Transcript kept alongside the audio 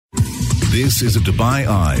This is a Dubai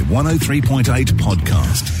Eye 103.8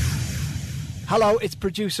 podcast. Hello, it's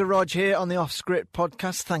producer Rog here on the Off Script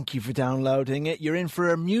podcast. Thank you for downloading it. You're in for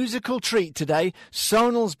a musical treat today.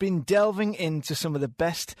 Sonal's been delving into some of the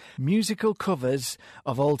best musical covers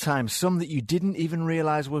of all time, some that you didn't even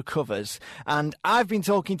realise were covers. And I've been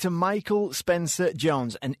talking to Michael Spencer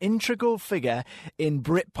Jones, an integral figure in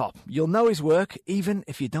Britpop. You'll know his work, even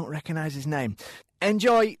if you don't recognise his name.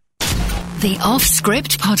 Enjoy. The Off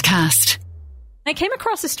Script podcast. I came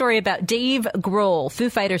across a story about Dave Grohl, Foo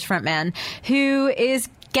Fighters frontman, who is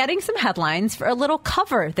getting some headlines for a little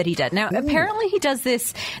cover that he did. Now, apparently he does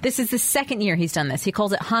this. This is the second year he's done this. He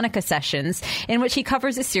calls it Hanukkah Sessions, in which he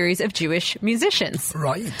covers a series of Jewish musicians.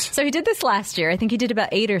 Right. So he did this last year. I think he did about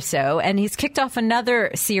 8 or so. And he's kicked off another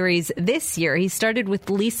series this year. He started with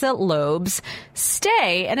Lisa Loeb's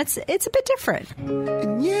Stay, and it's a bit different.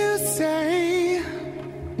 And you say,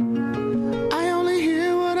 I only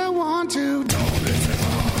hear what I want to.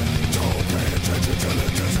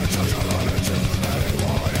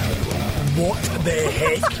 What the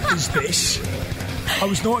heck is this? I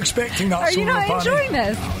was not expecting that. Are you not enjoying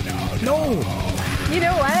this? No. You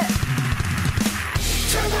know what?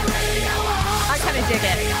 I kind of dig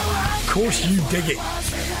it. Of course you dig it.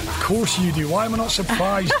 Of course you do. Why am I not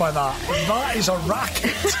surprised by that? That is a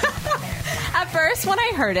racket. At first, when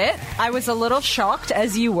I heard it, I was a little shocked,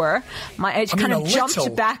 as you were. I kind of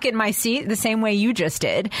jumped back in my seat the same way you just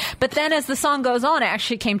did. But then as the song goes on, I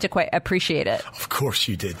actually came to quite appreciate it. Of course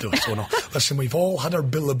you did, though, Sonal. Listen, we've all had our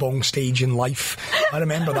billabong stage in life. I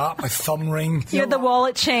remember that, my thumb ring. You had the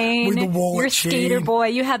wallet chain. With the wallet You're skater boy.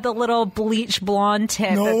 You had the little bleach blonde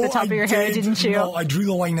tip at the top of your hair, didn't you? No, I drew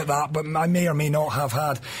the line at that, but I may or may not have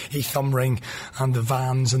had a thumb ring and the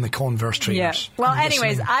Vans and the Converse trainers. Yeah. Well,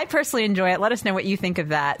 anyways, I personally enjoy it. Let us know what you think of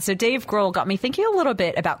that. So Dave Grohl got me thinking a little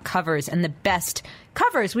bit about covers and the best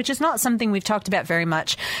covers, which is not something we've talked about very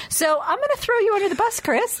much. So I'm going to throw you under the bus,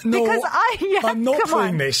 Chris. No, because I'm not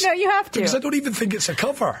playing this. No, you have to. Because I don't even think it's a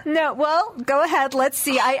cover. No, well, go ahead. Let's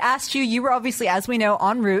see. I asked you. You were obviously, as we know,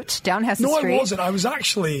 en route down Hesse Street. No, I wasn't. I was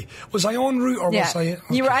actually... Was I en route or was I... Okay.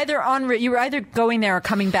 You were either en route. You were either going there or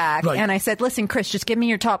coming back. Right. And I said, listen, Chris, just give me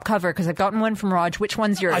your top cover because I've gotten one from Rog. Which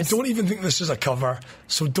one's yours? I don't even think this is a cover,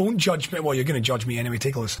 so don't judge me. Well, you're going to judge me anyway.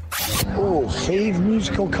 Take a listen. Oh, fave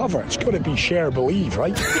musical cover. It's got to be Cher Believe,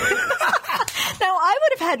 right? Now, I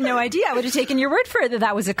would have had no idea. I would have taken your word for it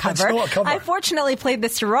that was a cover. It's not a cover. I fortunately played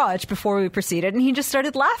this to Raj before we proceeded, and he just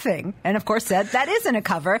started laughing. And, of course, said, that isn't a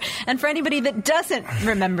cover. And for anybody that doesn't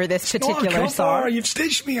remember this particular song... You've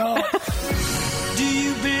stitched me up. Do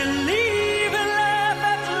you believe in love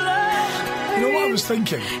after love? You know what I was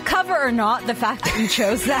thinking? Cover or not, the fact that you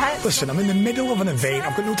chose that... Listen, I'm in the middle of an event.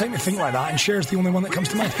 I've got no time to think like that, and Cher's the only one that comes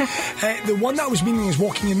to mind. The one that I was meaning is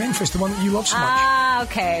Walking in Memphis, the one that you love so much. Ah,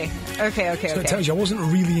 okay. So it tells you I wasn't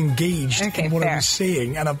really engaged in what I was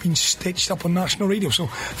saying, and I've been stitched up on national radio. So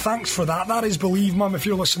thanks for that. That is Believe, Mum, if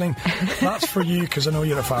you're listening. That's for you, because I know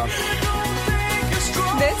you're a fan.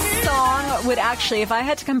 This song would actually, if I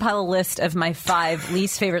had to compile a list of my 5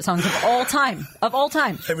 least favourite songs of all time,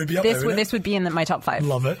 it would be up there, this would be in my top 5.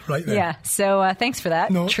 Love it, right there. Yeah, so thanks for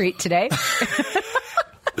that treat today.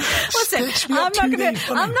 Listen, I'm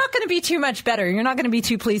not going to be too much better. You're not going to be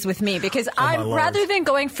too pleased with me because rather than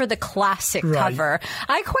going for the classic cover,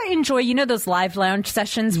 I quite enjoy, those live lounge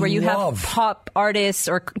sessions where you have pop artists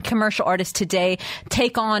or commercial artists today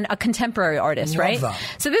take on a contemporary artist, right? That.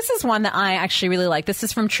 So this is one that I actually really like. This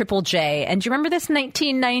is from Triple J. And do you remember this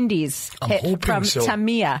 1990s hit from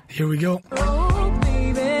Tamia? Here we go.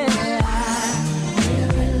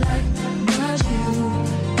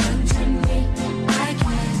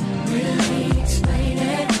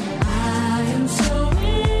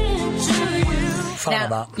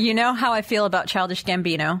 Now, you know how I feel about Childish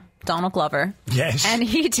Gambino, Donald Glover. Yes. And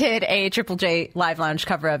he did a Triple J live lounge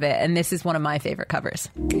cover of it, and this is one of my favorite covers.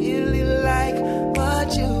 Really like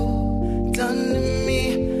what you done to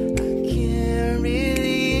me. I can't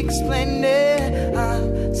really explain it.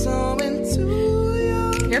 I'm so into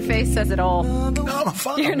you. Your face says it all. No, I'm a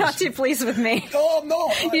fan. You're not too pleased with me. No, I'm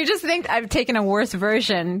not. You just think I've taken a worse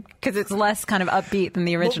version because it's less kind of upbeat than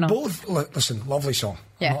the original. Listen, lovely song.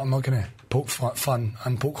 Yeah. I'm not going to poke fun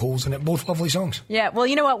and poke holes in it. Both lovely songs. Yeah, well,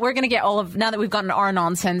 you know what? We're going to get now that we've gotten our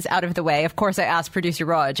nonsense out of the way. Of course, I asked producer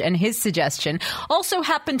Rog, and his suggestion also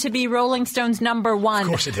happened to be Rolling Stone's number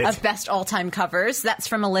 1 of best all-time covers. That's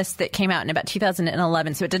from a list that came out in about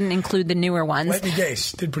 2011, so it didn't include the newer ones. Let me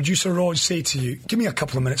guess. Did producer Rog say to you, give me a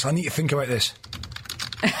couple of minutes, I need to think about this?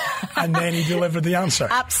 And then he delivered the answer.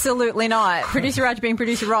 Absolutely not. Producer Rog being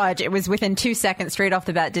producer Rog, it was within 2 seconds straight off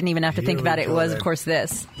the bat, didn't even have to think about it. It was, of course,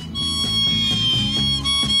 this.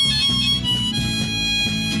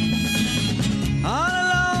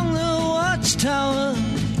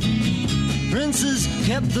 princes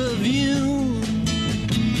kept the view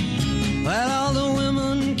while all the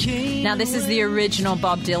women came. Now, this is the original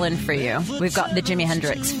Bob Dylan for you. We've got the Jimi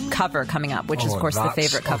Hendrix cover coming up, which is, of course, the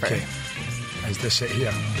favorite cover. Okay. Is this it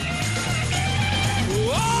here?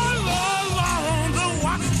 All along the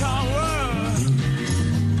watchtower,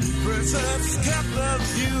 princes kept the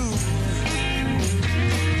view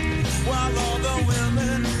while all the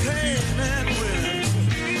women came and went.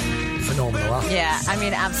 Phenomenal, huh? Yeah, I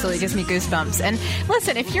mean, absolutely gives me goosebumps. And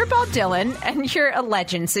listen, if you're Bob Dylan and you're a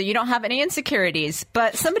legend, so you don't have any insecurities,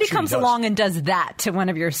 but somebody comes along and does that to one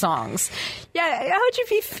of your songs, yeah, how would you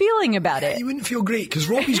be feeling about it? You wouldn't feel great, because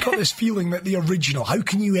Robbie's got this feeling that the original, how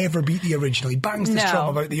can you ever beat the original? He bangs this drum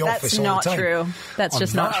about the Office all the time. That's not true. That's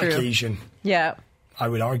just not true. On that occasion, yeah, I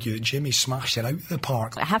would argue that Jimmy smashed it out of the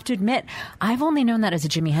park. I have to admit, I've only known that as a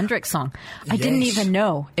Jimi Hendrix song. I didn't even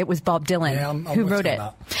know it was Bob Dylan who wrote it.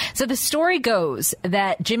 So the story goes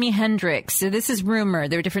that Jimi Hendrix, so this is rumor,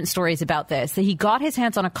 there are different stories about this, that he got his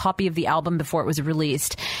hands on a copy of the album before it was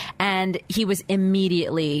released, and he was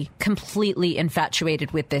immediately completely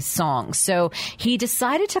infatuated with this song. So he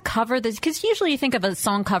decided to cover this, because usually you think of a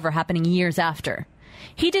song cover happening years after.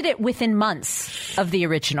 He did it within months of the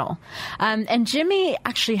original. And Jimmy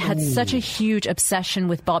actually had such a huge obsession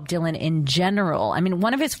with Bob Dylan in general. I mean,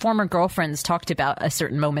 one of his former girlfriends talked about a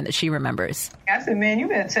certain moment that she remembers. I said, man, you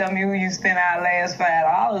better tell me who you spent our last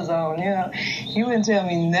 $5 on. You know, you wouldn't tell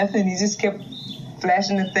me nothing. He just kept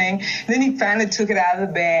flashing the thing. Then he finally took it out of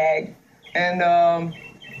the bag. And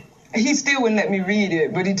he still wouldn't let me read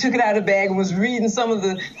it, but he took it out of the bag and was reading some of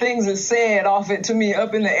the things it said off it to me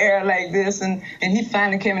up in the air like this. And he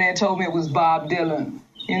finally came in there and told me it was Bob Dylan.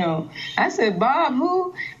 You know, I said, Bob,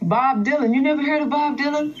 who? Bob Dylan. You never heard of Bob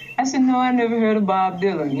Dylan? I said, no, I never heard of Bob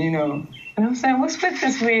Dylan, you know. And I'm saying, what's with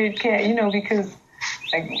this weird cat? You know, because,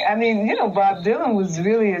 I mean, you know, Bob Dylan was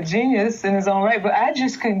really a genius in his own right, but I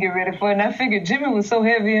just couldn't get ready for it. And I figured Jimmy was so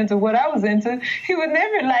heavy into what I was into, he would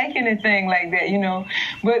never like anything like that, you know.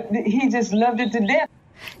 But he just loved it to death.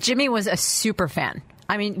 Jimmy was a super fan.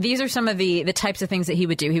 I mean, these are some of the types of things that he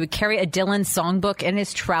would do. He would carry a Dylan songbook in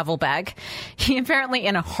his travel bag. He apparently,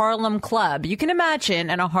 in a Harlem club, you can imagine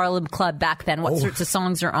in a Harlem club back then what sorts of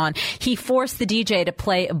songs are on. He forced the DJ to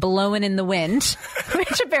play Blowin' in the Wind,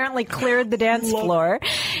 which apparently cleared the dance floor.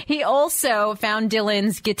 He also found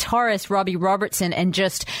Dylan's guitarist, Robbie Robertson, and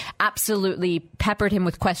just absolutely peppered him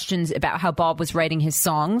with questions about how Bob was writing his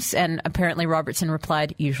songs. And apparently Robertson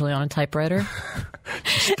replied, usually on a typewriter.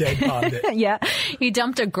 Yeah. He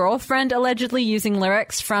dumped a girlfriend allegedly using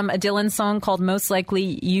lyrics from a Dylan song called Most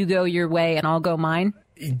Likely You Go Your Way and I'll Go Mine.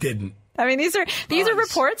 He didn't. I mean, these are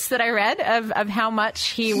reports that I read of how much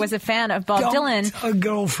he was a fan of Bob Dylan. A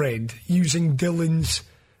girlfriend using Dylan's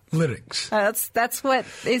lyrics. That's what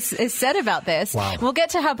is said about this. Wow. We'll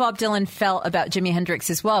get to how Bob Dylan felt about Jimi Hendrix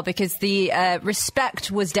as well, because the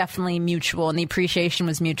respect was definitely mutual and the appreciation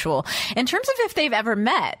was mutual. In terms of if they've ever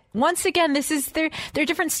met, once again, there are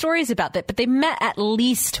different stories about that, but they met at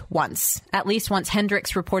least once. At least once.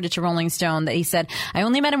 Hendrix reported to Rolling Stone that he said, I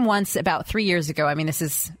only met him once about 3 years ago. I mean, this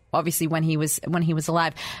is obviously when he was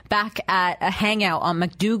alive, back at a hangout on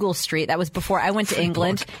McDougal Street. That was before I went to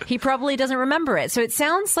England. He probably doesn't remember it. So it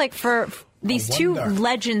sounds like for these two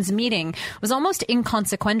legends meeting was almost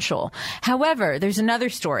inconsequential. However, there's another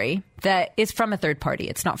story that is from a third party.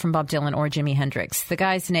 It's not from Bob Dylan or Jimi Hendrix. The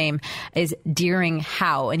guy's name is Deering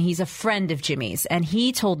Howe, and he's a friend of Jimmy's. And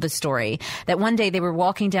he told the story that one day they were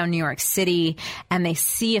walking down New York City and they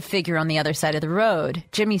see a figure on the other side of the road.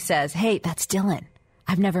 Jimmy says, hey, that's Dylan.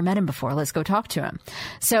 I've never met him before. Let's go talk to him.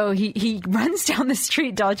 So he runs down the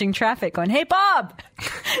street dodging traffic going, hey, Bob.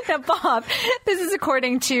 Now, Bob, this is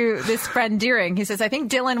according to this friend Deering. He says, I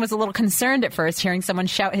think Dylan was a little concerned at first hearing someone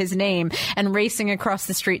shout his name and racing across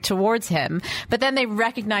the street towards him. But then they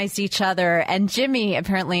recognized each other, and Jimmy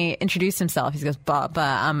apparently introduced himself. He goes, Bob,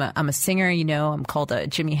 I'm a singer, you know, I'm called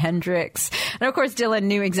Jimi Hendrix. And of course, Dylan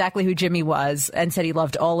knew exactly who Jimmy was and said he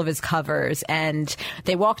loved all of his covers. And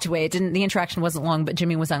they walked away. The interaction wasn't long, but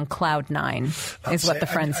Jimmy was on cloud nine, is what the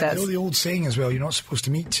friend says. I know the old saying as well, you're not supposed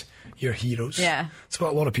to meet your heroes. Yeah. That's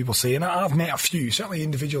what a lot of people say. And I've met a few, certainly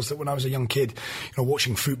individuals that when I was a young kid, you know,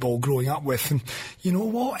 watching football, growing up with. And you know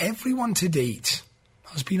what? Everyone to date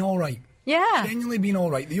has been all right. Yeah. Genuinely been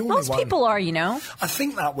all right. The only Most people are, you know. I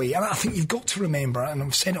think that way. And I think you've got to remember, and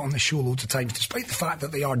I've said it on the show loads of times, despite the fact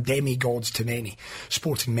that they are demigods to many,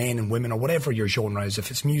 sporting men and women or whatever your genre is,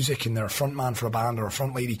 if it's music and they're a front man for a band or a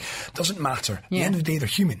front lady, doesn't matter. At the end of the day, they're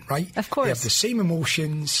human, right? Of course. They have the same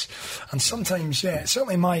emotions. And sometimes,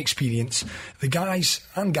 certainly in my experience, the guys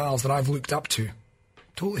and gals that I've looked up to,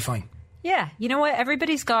 totally fine. Yeah, you know what?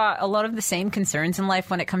 Everybody's got a lot of the same concerns in life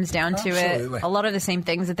when it comes down to Absolutely. it. A lot of the same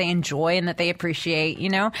things that they enjoy and that they appreciate, you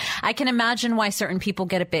know? I can imagine why certain people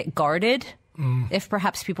get a bit guarded. If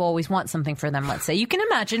perhaps people always want something for them, let's say. You can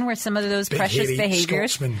imagine where some of those Big, precious hairy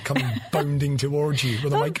behaviors... Scotsman coming bounding towards you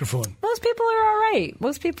with a microphone. Most people are all right.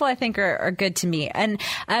 Most people, I think, are good to me. And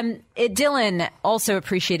Dylan also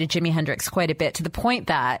appreciated Jimi Hendrix quite a bit, to the point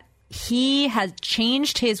that he has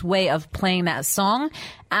changed his way of playing that song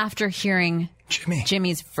after hearing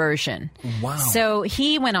Jimmy's version. Wow. So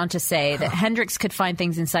he went on to say that Hendrix could find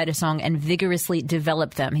things inside a song and vigorously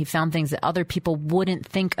develop them. He found things that other people wouldn't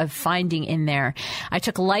think of finding in there. I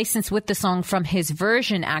took license with the song from his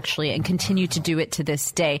version, actually, and continue to do it to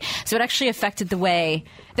this day. So it actually affected the way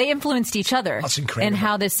they influenced each other. That's incredible. And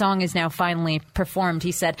how this song is now finally performed.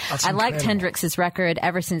 He said, I liked Hendrix's record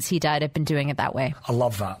ever since he died. I've been doing it that way. I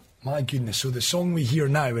love that. My goodness. So the song we hear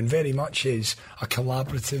now, and very much is a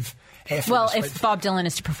collaborative effort. Well, if Bob Dylan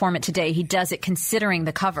is to perform it today, he does it considering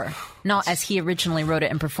the cover, not as he originally wrote it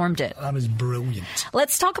and performed it. That is brilliant.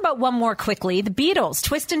 Let's talk about one more quickly. The Beatles,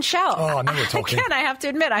 Twist and Shout. Oh, now we're talking. Again, I have to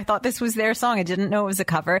admit, I thought this was their song. I didn't know it was a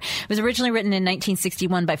cover. It was originally written in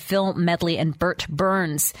 1961 by Phil Medley and Burt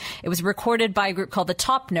Burns. It was recorded by a group called the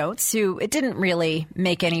Top Notes, who it didn't really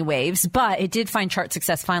make any waves, but it did find chart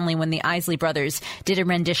success finally when the Isley Brothers did a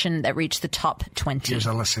rendition that reached the top 20. Here's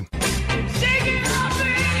a listen.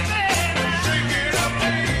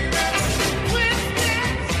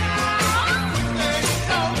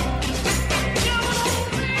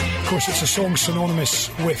 Of course, it's a song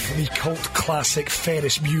synonymous with the cult classic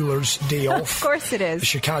Ferris Bueller's Day Off. Of course it is. The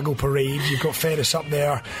Chicago Parade. You've got Ferris up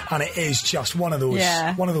there, and it is just one of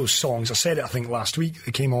those songs. I said it, I think, last week.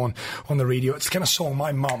 It came on the radio. It's the kind of song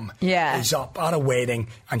my mum is up at a wedding,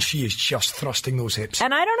 and she is just thrusting those hips.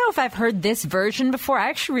 And I don't know if I've heard this version before. I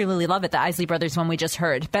actually really love it, the Isley Brothers one we just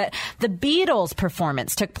heard. But the Beatles'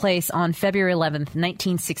 performance took place on February 11th,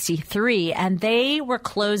 1963, and they were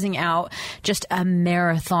closing out just a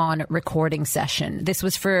marathon recording session. This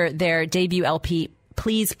was for their debut LP,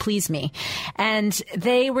 Please Please Me. And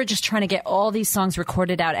they were just trying to get all these songs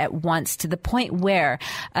recorded out at once, to the point where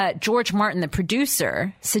George Martin, the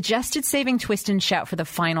producer, suggested saving Twist and Shout for the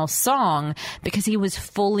final song because he was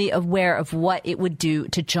fully aware of what it would do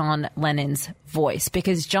to John Lennon's voice,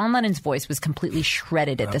 because John Lennon's voice was completely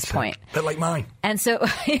shredded at this point. A bit like mine. And so,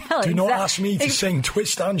 do not ask me to sing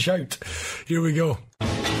Twist and Shout. Here we go.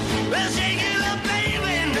 Well, shake it up,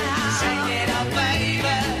 baby, now. Shake it up,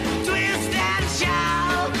 baby. Twist and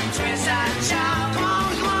shout. Twist and shout. Come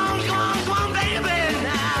on, come on, come on, come on, baby,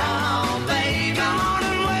 now. Baby, come on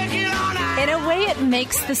and work it on out. In a way, it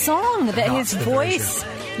makes the song that his voice...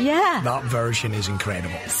 Version. Yeah. That version is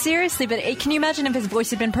incredible. Seriously, but can you imagine if his voice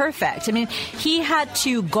had been perfect? I mean, he had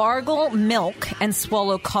to gargle milk and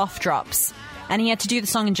swallow cough drops. And he had to do the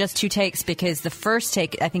song in just 2 takes, because the first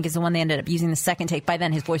take, I think, is the one they ended up using. The second take, by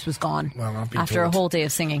then, his voice was gone. Well, I've been after told a whole day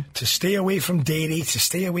of singing. To stay away from dairy, to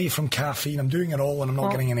stay away from caffeine. I'm doing it all, and I'm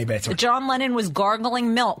not getting any better. John Lennon was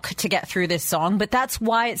gargling milk to get through this song, but that's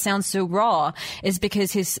why it sounds so raw, is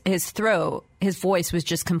because his throat... his voice was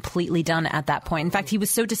just completely done at that point. In fact, he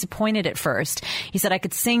was so disappointed at first. He said, I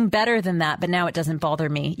could sing better than that, but now it doesn't bother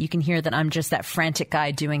me. You can hear that I'm just that frantic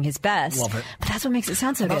guy doing his best. Love it. But that's what makes it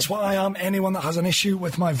sound so good. That's what I am. Anyone that has an issue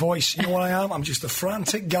with my voice, you know what I am? I'm just a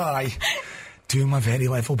frantic guy doing my very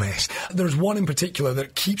level best. There's one in particular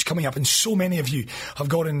that keeps coming up, and so many of you have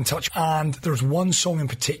got in touch. And there's one song in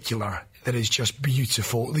particular that is just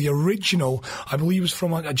beautiful. The original, I believe, was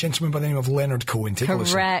from a gentleman by the name of Leonard Cohen. Take a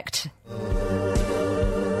listen. Correct.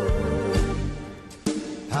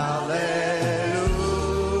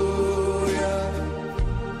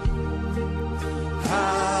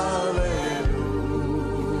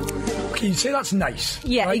 You'd say that's nice.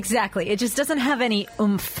 Yeah, right? Exactly. It just doesn't have any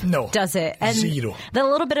oomph, does it? And zero. The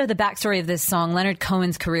little bit of the backstory of this song, Leonard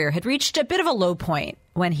Cohen's career had reached a bit of a low point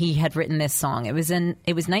when he had written this song. It was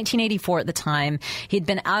 1984 at the time. He'd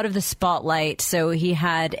been out of the spotlight, so he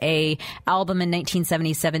had a album in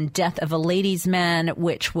 1977, Death of a Ladies' Man,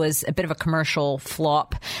 which was a bit of a commercial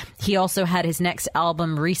flop. He also had his next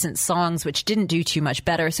album, Recent Songs, which didn't do too much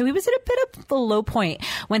better. So he was at a bit of the low point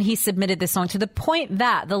when he submitted this song, to the point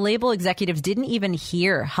that the label executives didn't even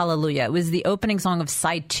hear Hallelujah. It was the opening song of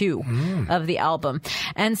side 2 of the album.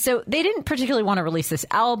 And so they didn't particularly want to release this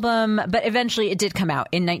album, but eventually it did come out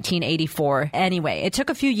in 1984. Anyway, it took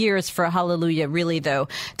a few years for Hallelujah really, though,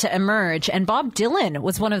 to emerge. And Bob Dylan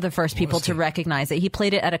was one of the first people to recognize it. He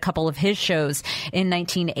played it at a couple of his shows in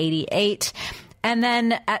 1988. And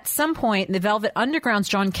then at some point, the Velvet Underground's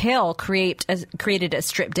John Cale created a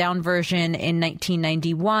stripped-down version in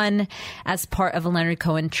 1991 as part of a Leonard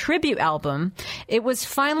Cohen tribute album. It was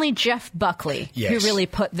finally Jeff Buckley who really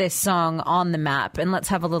put this song on the map. And let's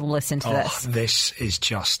have a little listen to this. This is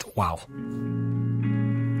just wow.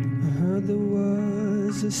 I heard there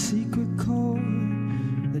was a secret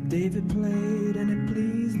chord that David played and it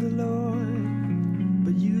pleased the Lord.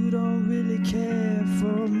 But you don't really care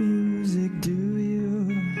for music, do you?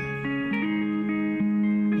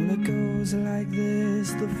 Well, it goes like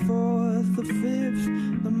this: the fourth, the fifth,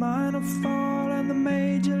 the minor fall and the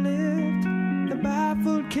major lift. The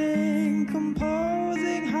baffled king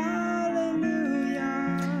composing hallelujah.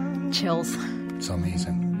 Chills. It's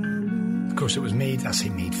amazing. Of course, it was made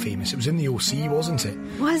famous. It was in the OC, wasn't it?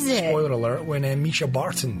 Was it? Spoiler alert, when Misha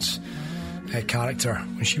Barton's character,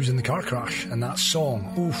 when she was in the car crash, and that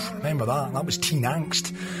song, oof, remember that? That was Teen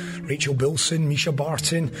Angst. Rachel Bilson, Misha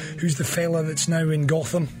Barton, who's the fella that's now in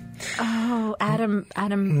Gotham? Oh, Adam.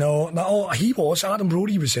 No, he was. Adam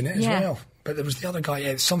Brody was in it as well. But there was the other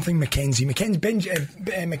guy, something Mackenzie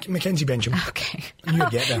Benjamin. Okay. You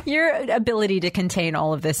get that. Your ability to contain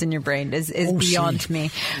all of this in your brain is beyond me.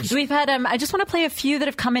 We've had, I just want to play a few that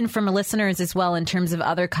have come in from listeners as well in terms of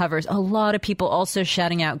other covers. A lot of people also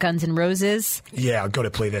shouting out Guns N' Roses. Yeah, I've got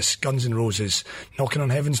to play this. Guns N' Roses, Knocking on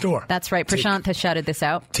Heaven's Door. That's right. Prashant has shouted this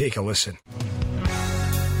out. Take a listen.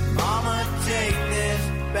 Mama, take this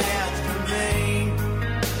badge from me.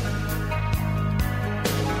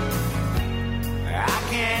 I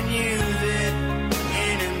can't use it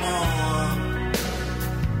anymore.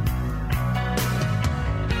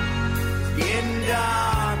 It's getting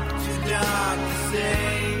dark, too dark to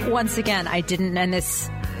say. Once again, I didn't, and this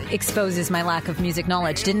exposes my lack of music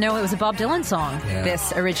knowledge. Didn't know it was a Bob Dylan song,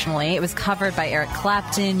 this originally. It was covered by Eric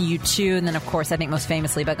Clapton, U2, and then, of course, I think most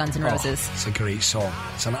famously by Guns N' Roses. It's a great song.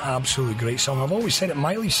 It's an absolutely great song. I've always said it.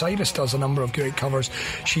 Miley Cyrus does a number of great covers.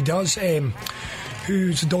 She does...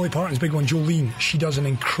 who's Dolly Parton's big one, Jolene. She does an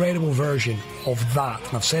incredible version of that,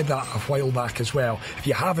 and I've said that a while back as well. If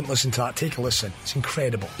you haven't listened to that, take a listen. It's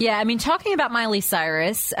incredible. Yeah, I mean, talking about Miley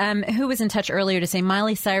Cyrus, who was in touch earlier to say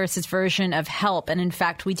Miley Cyrus's version of Help, and in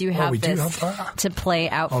fact we do have this to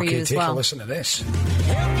play out for you as well. Okay, take a listen to this.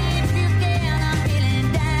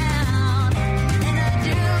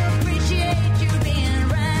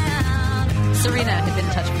 Serena had been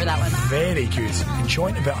in touch for that one. Very good.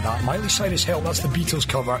 Enjoying a bit of that. Miley Cyrus Help, that's the Beatles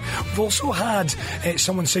cover. We've also had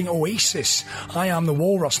someone sing Oasis, I Am the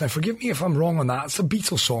Walrus. Now, forgive me if I'm wrong on that. It's the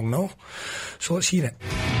Beatles song, no? So let's hear it.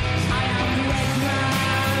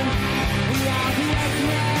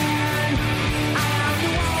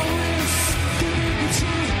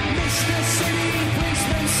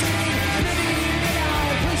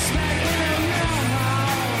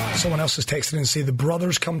 Someone else has texted in and say the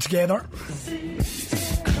brothers come together.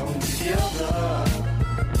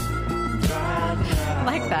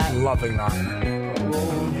 Like that. Loving that.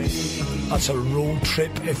 That's a road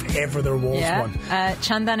trip if ever there was one.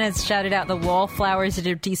 Chandan has shouted out The Wallflowers did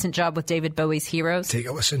a decent job with David Bowie's Heroes. Take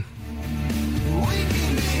a listen.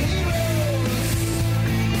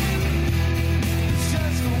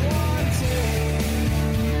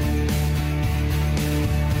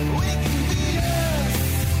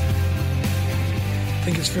 I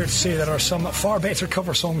think it's fair to say there are some far better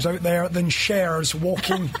cover songs out there than Cher's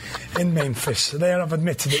Walking in Memphis. There, I've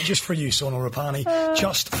admitted it, just for you, Sonal Rapani,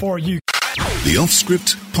 just for you. The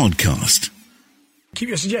Offscript Podcast. Keep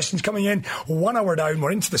your suggestions coming in. 1 hour down.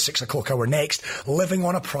 We're into the 6 o'clock hour next. Living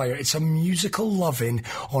on a Prayer. It's a musical loving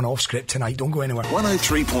on Offscript tonight. Don't go anywhere.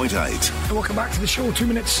 103.8. Welcome back to the show. 2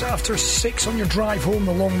 minutes after 6 on your drive home.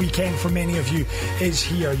 The long weekend for many of you is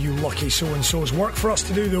here, you lucky so-and-sos. Work for us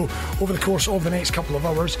to do, though, over the course of the next couple of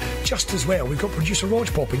hours. Just as well, we've got producer Rog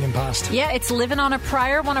popping in past. Yeah, it's Living on a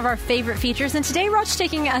Prayer, one of our favourite features. And today, Rog's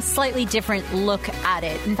taking a slightly different look at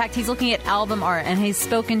it. In fact, he's looking at album art, and he's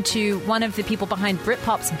spoken to one of the people behind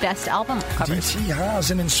Britpop's best album covers. He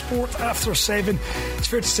has. And in sport after 7, it's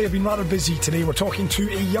fair to say I've been rather busy today. We're talking to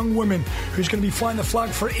a young woman who's going to be flying the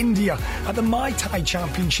flag for India at the Muay Thai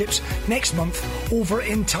Championships next month over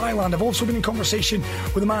in Thailand. I've also been in conversation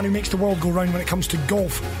with a man who makes the world go round when it comes to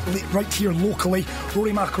golf right here locally,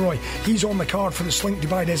 Rory McIlroy. He's on the card for the Slink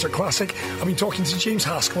Dubai Desert Classic. I've been talking to James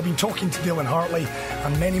Haskell, I've been talking to Dylan Hartley,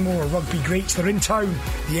 and many more rugby greats. They're in town.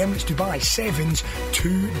 The Emirates Dubai Sevens,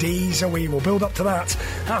 2 days away. We'll build up to that that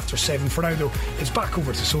after 7. For now, though, it's back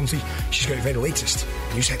over to Sonsi. She's got the very latest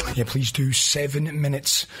news headline. Yeah, please do. 7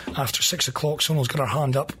 minutes after 6 o'clock. Sonal's got her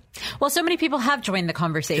hand up. Well, so many people have joined the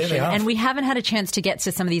conversation, Yeah, they have. and we haven't had a chance to get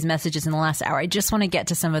to some of these messages in the last hour. I just want to get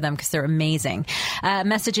to some of them because they're amazing.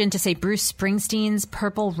 Message in to say Bruce Springsteen's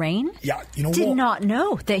Purple Rain. Yeah, you know Did what? not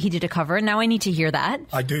know that he did a cover. Now I need to hear that.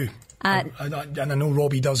 I do. And I know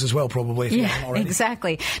Robbie does as well, probably. If you haven't Yeah, already.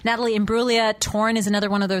 exactly. Natalie Imbruglia, Torn is another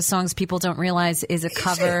one of those songs people don't realize is a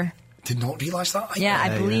cover. Did not realise that. Yeah,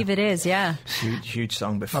 I believe it is, yeah. Huge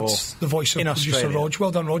song before. That's the voice of in producer Australia. Rog. Well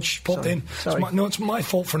done, Rog. Popped in. Sorry. It's my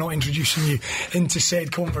fault for not introducing you into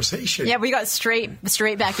said conversation. Yeah, we got straight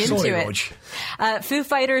back into Sorry, it. Rog. Foo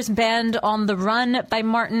Fighters' Band on the Run by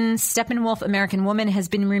Martin. Steppenwolf, American Woman has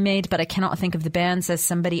been remade, but I cannot think of the band, says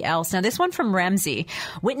somebody else. Now, this one from Ramsey.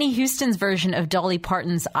 Whitney Houston's version of Dolly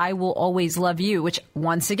Parton's I Will Always Love You, which,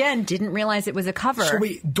 once again, didn't realize it was a cover. So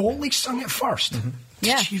wait, Dolly sung it first? Mm-hmm. Did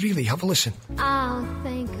Yeah. she really? Have a listen. I'll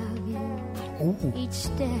think of you Oh. each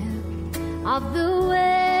step of the way,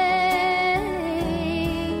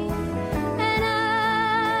 and I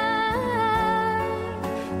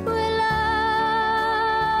will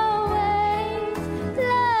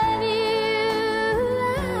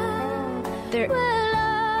always love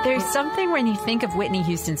you. There's something when you think of Whitney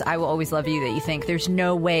Houston's I Will Always Love You that you think there's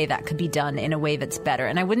no way that could be done in a way that's better.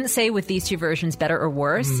 And I wouldn't say with these two versions better or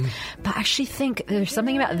worse, but I actually think there's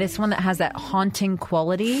something about this one that has that haunting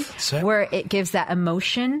quality it. where it gives that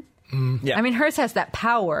emotion. Yeah. I mean, hers has that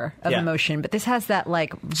power of Yeah. emotion, but this has that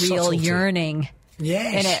like real Subtlety. yearning.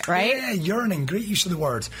 Yes. In it, right? Yeah, yearning. Great use of the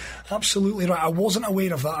word. Absolutely right. I wasn't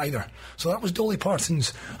aware of that either. So that was Dolly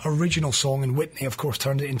Parton's original song, and Whitney, of course,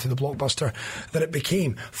 turned it into the blockbuster that it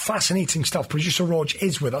became. Fascinating stuff. Producer Rog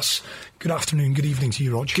is with us. Good afternoon, good evening to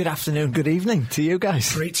you, Rog. Good afternoon, good evening to you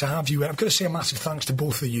guys. Great to have you. And I've got to say a massive thanks to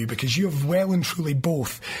both of you because you have well and truly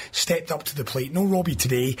both stepped up to the plate. No Robbie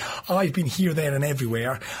today. I've been here, there and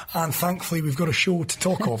everywhere. And thankfully we've got a show to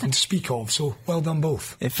talk of and to speak of. So well done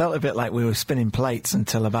both. It felt a bit like we were spinning plates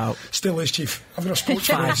until about Still is, Chief. I've got a sports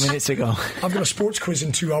 5 quiz. minutes ago. I've got a sports quiz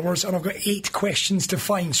in 2 hours and I've got 8 questions to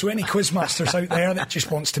find. So any quizmasters out there that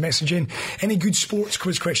just wants to message in any good sports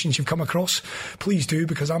quiz questions you've come across, please do,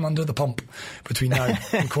 because I'm under the pump between now and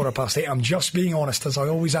 8:15. I'm just being honest, as I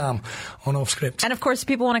always am on Off Script. And of course, if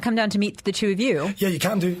people want to come down to meet the two of you. Yeah, you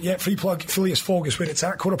can do. Yeah, free plug. Phileas Fogg is where it's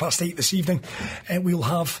at. 8:15 this evening. And we'll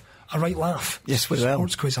have a right laugh. Yes, we a will.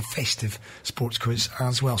 Sports quiz, a festive sports quiz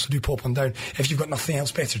as well. So do pop on down if you've got nothing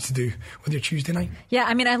else better to do with your Tuesday night. Yeah,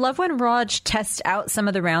 I mean, I love when Rog tests out some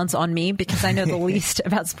of the rounds on me because I know the least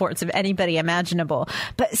about sports of anybody imaginable.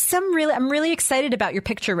 But I'm really excited about your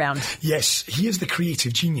picture round. Yes, he is the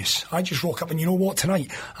creative genius. I just rock up and you know what? Tonight,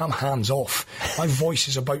 I'm hands off. My voice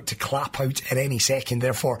is about to clap out at any second.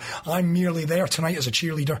 Therefore, I'm merely there tonight as a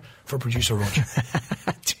cheerleader for producer Roger.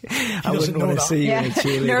 I wouldn't want to see you in a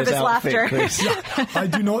cheerleader's Nervous outfit, laughter. Chris. I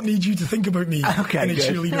do not need you to think about me Okay, in a good.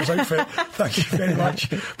 cheerleader's outfit. Thank you very much,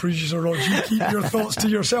 producer Roger. You keep your thoughts to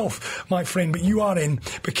yourself, my friend. But you are in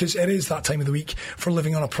because it is that time of the week for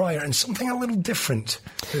Living on a Prayer and something a little different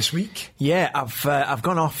this week. Yeah, I've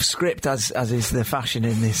gone off script as is the fashion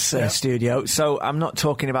in this studio. So I'm not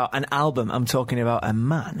talking about an album. I'm talking about a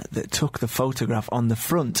man that took the photograph on the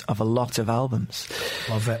front of a lot of albums.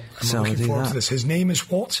 Love it. I'm So looking do forward that. to this. His name is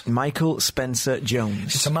what? Michael Spencer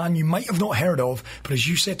Jones. It's a man you might have not heard of, but as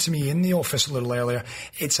you said to me in the office a little earlier,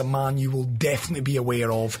 it's a man you will definitely be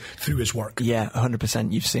aware of through his work. Yeah,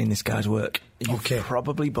 100%. You've seen this guy's work. You've Okay.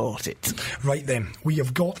 probably bought it. Right then, we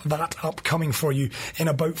have got that upcoming for you in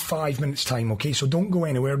about 5 minutes' time, okay? So don't go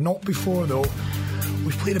anywhere. Not before, though.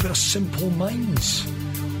 We've played a bit of Simple Minds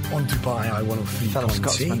on Dubai I-103.8. Fellow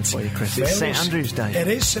Scotsman for you, Chris. It's St Andrew's Day. It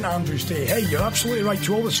is St Andrew's Day. Hey, you're absolutely right.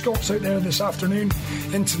 To all the Scots out there this afternoon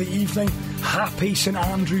into the evening, happy St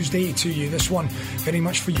Andrew's Day to you. This one, very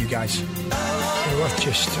much for you guys. It's worth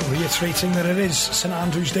just reiterating that it is St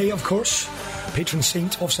Andrew's Day, of course. Patron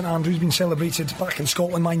saint of St Andrews, been celebrated back in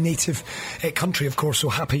Scotland, my native country, of course. So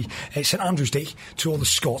happy St Andrew's Day to all the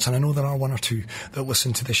Scots. And I know there are one or two that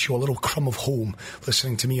listen to this show, a little crumb of home,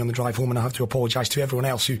 listening to me on the drive home. And I have to apologise to everyone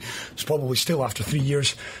else who's probably still, after 3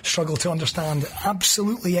 years, struggle to understand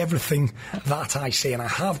absolutely everything that I say. And I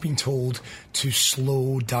have been told to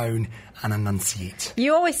slow down and enunciate.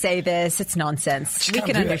 You always say this. It's nonsense. Just We can't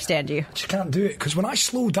can do it. understand you. Just can't do it, because when I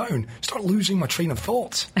slow down, I start losing my train of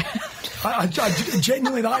thought. I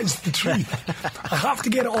genuinely, that is the truth. I have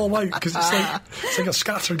to get it all out, because it's like a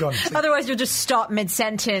scattergun. It's like- Otherwise, you'll just stop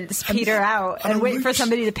mid-sentence, peter out, and and wait for lose-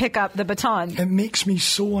 somebody to pick up the baton. It makes me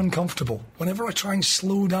so uncomfortable. Whenever I try and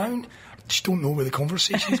slow down, just don't know where the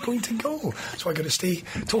conversation is going to go. So I got to stay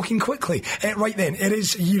talking quickly. Right then, it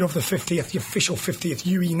is a year of the 50th, the official 50th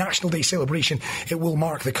UE National Day celebration. It will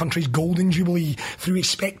mark the country's Golden Jubilee through a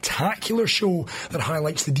spectacular show that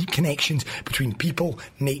highlights the deep connections between people,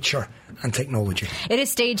 nature and technology. It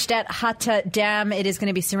is staged at Hatta Dam. It is going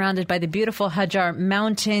to be surrounded by the beautiful Hajar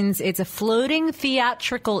Mountains. It's a floating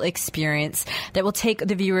theatrical experience that will take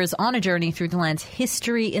the viewers on a journey through the land's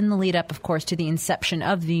history in the lead up, of course, to the inception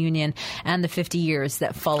of the Union and the 50 years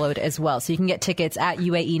that followed as well. So you can get tickets at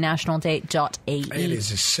uaenationalday.ae. It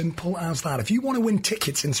is as simple as that. If you want to win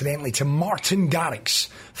tickets, incidentally, to Martin Garrix,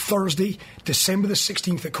 Thursday, December the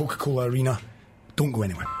 16th at Coca-Cola Arena, don't go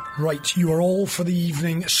anywhere. Right, you are all for the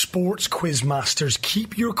evening sports quiz masters.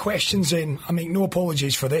 Keep your questions in. I make no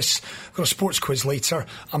apologies for this. I've got a sports quiz later.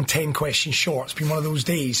 I'm 10 questions short. It's been one of those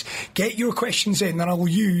days. Get your questions in that I will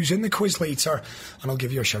use in the quiz later, and I'll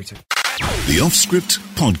give you a shout out. The Off-Script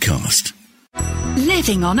Podcast.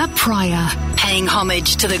 Living on a Prayer, paying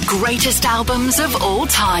homage to the greatest albums of all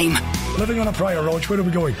time. Living on a Prayer, Rog, where are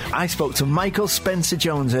we going? I spoke to Michael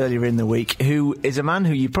Spencer-Jones earlier in the week, who is a man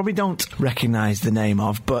who you probably don't recognise the name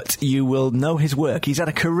of, but you will know his work. He's had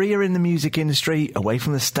a career in the music industry, away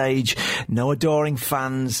from the stage, no adoring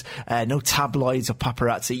fans, no tabloids or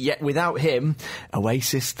paparazzi. Yet without him,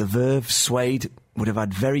 Oasis, The Verve, Suede would have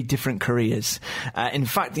had very different careers. In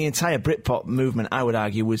fact, the entire Britpop movement, I would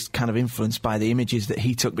argue, was kind of influenced by the images that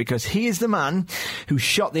he took, because he is the man who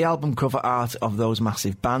shot the album cover art of those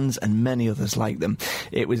massive bands and many others like them.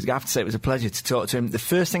 I have to say, it was a pleasure to talk to him. The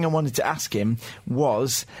first thing I wanted to ask him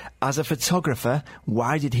was, as a photographer,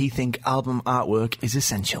 why did he think album artwork is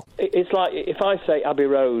essential? It's like, if I say Abbey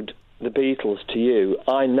Road, the Beatles to you,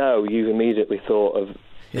 I know you've immediately thought of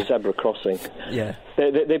the zebra crossing. Yeah.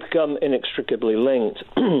 They become inextricably linked.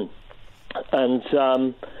 And,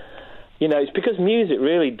 it's because music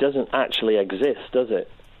really doesn't actually exist, does it?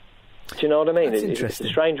 Do you know what I mean? It's a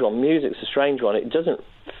strange one. Music's a strange one. It doesn't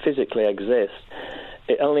physically exist.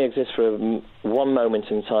 It only exists for one moment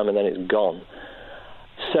in time and then it's gone.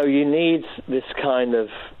 So you need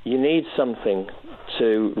something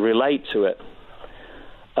to relate to it.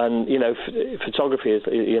 And, photography is,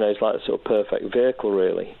 is like a sort of perfect vehicle,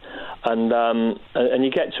 really. And you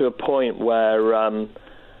get to a point where,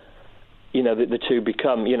 the two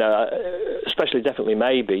become, especially definitely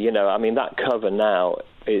maybe, that cover now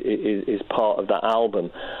is part of that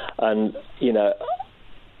album. And,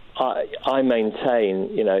 I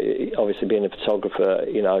maintain, obviously being a photographer,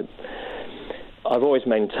 I've always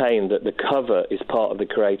maintained that the cover is part of the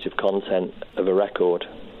creative content of a record.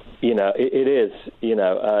 It is,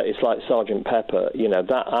 it's like Sgt. Pepper,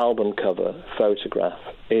 that album cover photograph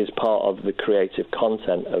is part of the creative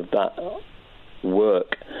content of that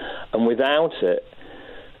work. And without it,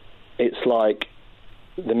 it's like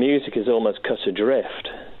the music is almost cut adrift,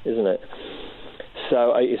 isn't it?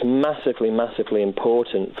 So it's massively, massively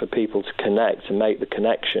important for people to connect, to make the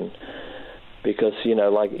connection. Because, you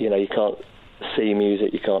can't see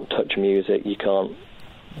music, you can't touch music, you can't...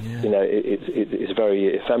 Yeah. It's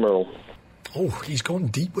very ephemeral. Oh, he's gone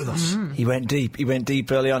deep with us. He went deep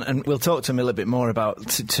early on, and we'll talk to him a little bit more about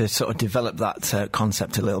to sort of develop that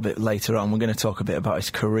concept a little bit later on. We're going to talk a bit about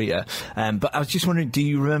his career. But I was just wondering, do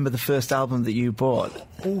you remember the first album that you bought?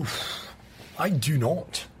 Oh, I do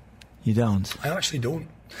not. You don't? I actually don't.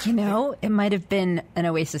 It might have been an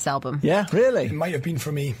Oasis album. Yeah, really? It might have been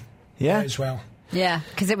for me. Yeah, as well. Yeah,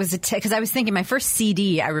 because it was because I was thinking my first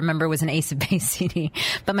CD I remember was an Ace of Base CD,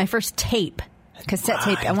 but my first cassette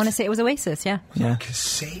tape, I want to say it was Oasis. Yeah.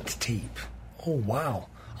 Cassette tape. Oh wow,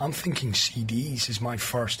 I'm thinking CDs is my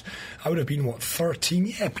first. I would have been 13.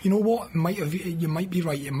 Yeah, you know what? You might be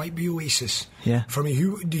right. It might be Oasis. Yeah. For me,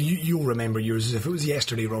 who do you'll remember yours as if it was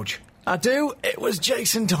yesterday, Rog? I do. It was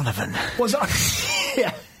Jason Donovan. Was that?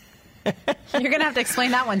 Yeah. You're going to have to explain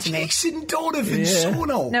that one to me. Jason Donovan,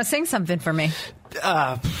 Sono. No, sing something for me.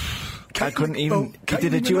 I couldn't even. He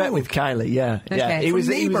did a duet with Kylie. Yeah, okay. yeah. He was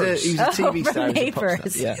a TV star. From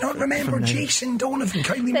Neighbours. Yeah. You don't remember Jason Donovan?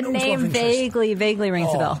 Kylie the Minogue's name love interest. vaguely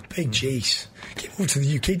rings a bell. Big Jace. Came over to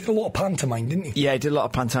the UK. Did a lot of pantomime, didn't he? Yeah, he did a lot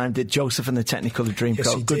of pantomime. Did Joseph and the Technicolor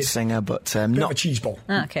Dreamcoat. Good singer, but not a cheeseball.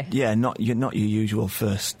 Oh, okay. Yeah, not your usual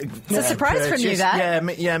first. It's a surprise from you,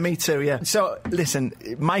 that. Yeah, me too. Yeah. So listen,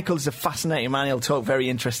 Michael's a fascinating man. He'll talk very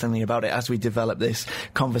interestingly about it as we develop this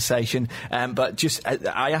conversation. But just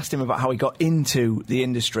I asked him about how he got into the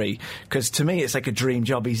industry, because to me it's like a dream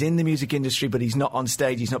job. He's in the music industry, but he's not on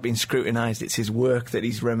stage. He's not being scrutinised. It's his work that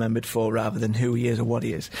he's remembered for rather than who he is or what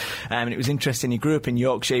he is. And it was interesting. He grew up in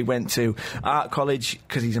Yorkshire. He went to art college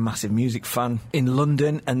because he's a massive music fan in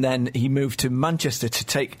London, and then he moved to Manchester to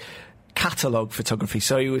take catalogue photography,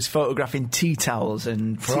 so he was photographing tea towels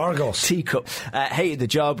and For Argos. teacup. Hated the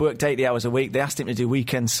job, worked 80 hours a week. They asked him to do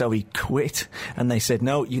weekends, so he quit, and they said,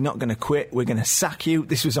 no, you're not going to quit, we're going to sack you.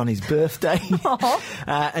 This was on his birthday.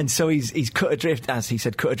 And so he's cut adrift, as he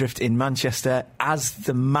said, cut adrift in Manchester as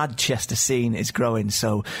the Manchester scene is growing.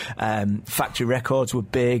 So Factory Records were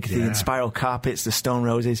big, the Spiral Carpets, the Stone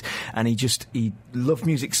Roses, and he loved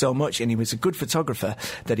music so much, and he was a good photographer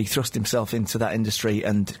that he thrust himself into that industry,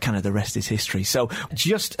 and kind of the rest is history. So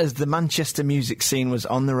just as the Manchester music scene was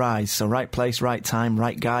on the rise, so right place, right time,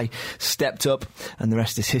 right guy stepped up, and the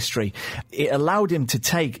rest is history. It allowed him to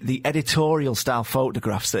take the editorial style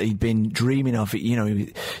photographs that he'd been dreaming of. You know,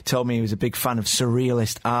 he told me he was a big fan of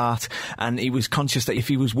surrealist art, and he was conscious that if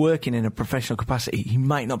he was working in a professional capacity, he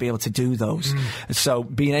might not be able to do those. So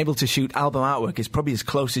being able to shoot album artwork is probably as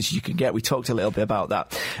close as you can get. We talked a little bit about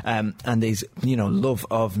that, and his, love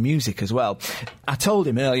of music as well. I told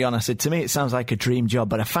him early on, I said, to me it sounds like a dream job,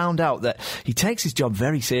 but I found out that he takes his job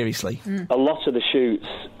very seriously. A lot of the shoots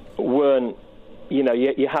weren't,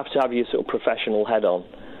 you have to have your sort of professional head on,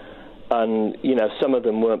 and some of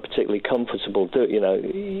them weren't particularly comfortable.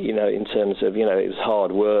 In terms of it was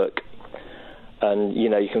hard work, and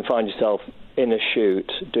you can find yourself in a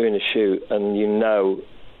shoot, doing a shoot, and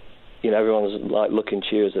everyone's like looking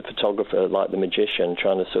to you as a photographer, like the magician,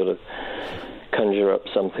 trying to sort of conjure up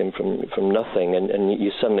something from nothing, and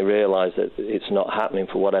you suddenly realise that it's not happening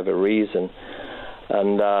for whatever reason,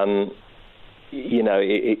 and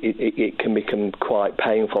it can become quite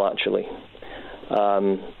painful actually.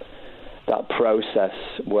 That process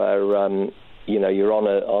where you're on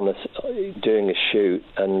a doing a shoot,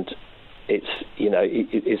 and it's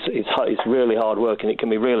really hard work, and it can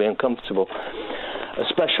be really uncomfortable,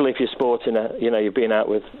 especially if you're sporting you've been out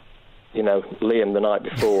with Liam the night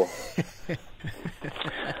before.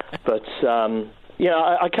 But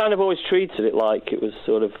I kind of always treated it like it was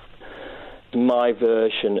sort of my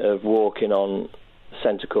version of walking on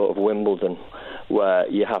centre court of Wimbledon, where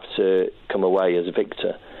you have to come away as a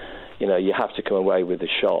victor. You have to come away with a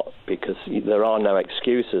shot, because there are no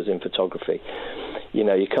excuses in photography. You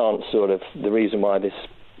can't the reason why this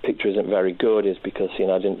picture isn't very good is because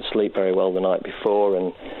I didn't sleep very well the night before,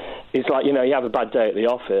 and it's like you have a bad day at the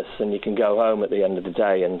office and you can go home at the end of the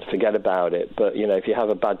day and forget about it, but if you have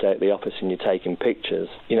a bad day at the office and you're taking pictures,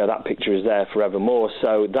 that picture is there forevermore,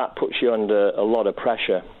 so that puts you under a lot of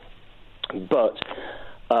pressure. But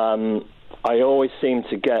I always seem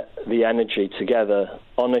to get the energy together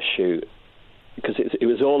on a shoot, because it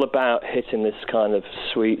was all about hitting this kind of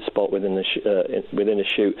sweet spot within a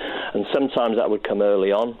shoot, and sometimes that would come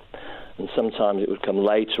early on, and sometimes it would come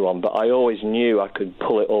later on, but I always knew I could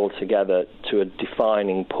pull it all together to a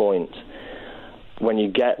defining point. When you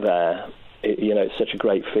get there, it's such a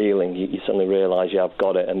great feeling. You suddenly realise, I've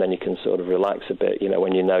got it, and then you can sort of relax a bit,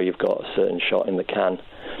 when you know you've got a certain shot in the can.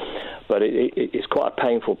 But it's quite a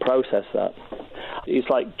painful process, that. It's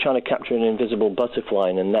like trying to capture an invisible butterfly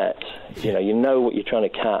in a net. You know what you're trying to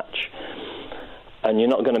catch, and you're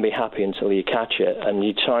not going to be happy until you catch it, and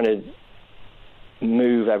you're trying to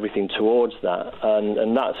move everything towards that,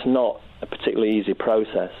 and that's not a particularly easy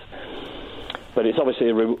process, but it's obviously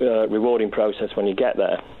a rewarding process when you get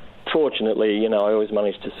there. Fortunately, I always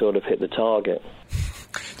managed to sort of hit the target.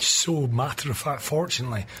 So matter-of-fact,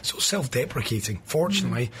 fortunately, so self-deprecating.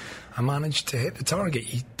 Fortunately, I managed to hit the target.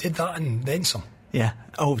 He did that and then some. Yeah,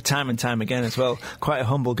 time and time again as well. Quite a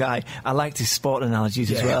humble guy. I liked his sport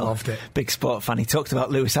analogies as well. I loved it. Big sport fan. He talked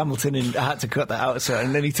about Lewis Hamilton, and I had to cut that out.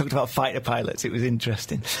 And then he talked about fighter pilots. It was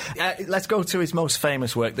interesting. Let's go to his most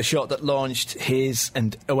famous work, the shot that launched his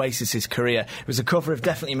and Oasis's career. It was a cover of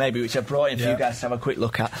Definitely Maybe, which I brought in for you guys to have a quick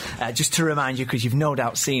look at, just to remind you, because you've no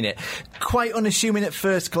doubt seen it. Quite unassuming at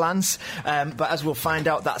first glance, but as we'll find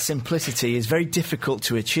out, that simplicity is very difficult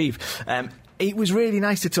to achieve. It was really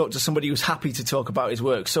nice to talk to somebody who's happy to talk about his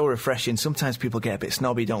work. So refreshing. Sometimes people get a bit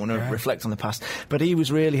snobby, don't want to reflect on the past. But he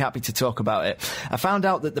was really happy to talk about it. I found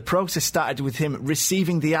out that the process started with him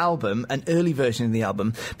receiving the album, an early version of the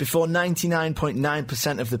album, before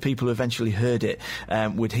 99.9% of the people who eventually heard it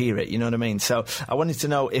would hear it. You know what I mean? So I wanted to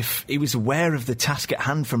know if he was aware of the task at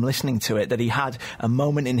hand from listening to it, that he had a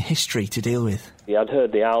moment in history to deal with. Yeah, I'd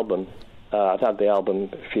heard the album. I'd had the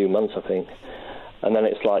album a few months, I think. And then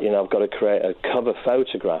it's like, I've got to create a cover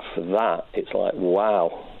photograph for that. It's like,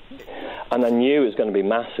 wow. And I knew it was going to be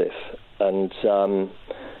massive. And,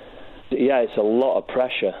 it's a lot of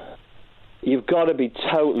pressure. You've got to be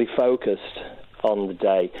totally focused on the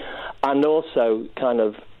day, and also kind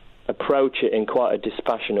of approach it in quite a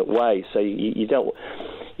dispassionate way. So you don't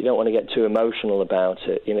you don't want to get too emotional about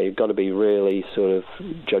it. You know, you've got to be really sort of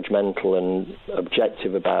judgmental and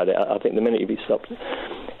objective about it. I think the minute you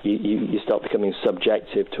start becoming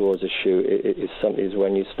subjective towards a shoot, is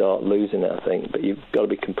when you start losing it, I think. But you've got to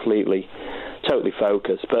be totally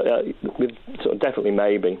focused. But with sort of definitely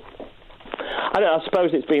maybe. I don't know, I suppose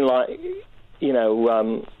it's been like, you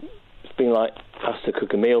know, it's been like asked to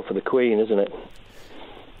cook a meal for the Queen, isn't it?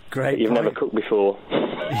 Great. You've never cooked before.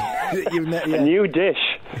 A new dish.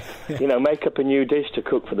 You know, make up a new dish to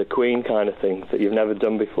cook for the Queen kind of thing that you've never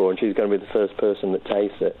done before, and she's going to be the first person that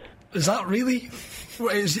tastes it. Is that really?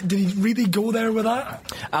 Did he really go there with that?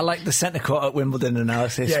 I like the centre court at Wimbledon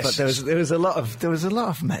analysis, yes. But there was a lot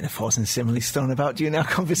of metaphors and similes thrown about during our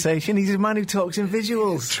conversation. He's a man who talks in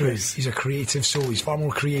visuals. True. He's a creative soul. He's far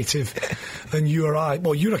more creative than you or I.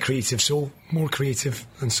 Well, you're a creative soul, more creative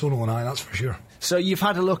than Sonal and I, that's for sure. So you've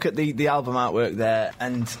had a look at the album artwork there,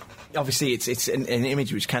 and obviously it's an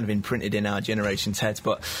image which kind of imprinted in our generation's heads,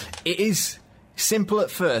 but it is simple at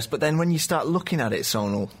first, but then when you start looking at it,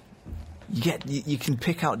 Sonal, you can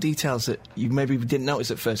pick out details that you maybe didn't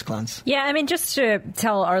notice at first glance. Yeah, I mean, just to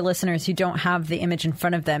tell our listeners who don't have the image in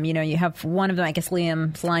front of them, you know, you have one of them, I guess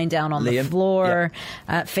Liam's lying down on the floor,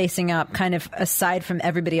 facing up, kind of aside from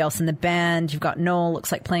everybody else in the band. You've got Noel,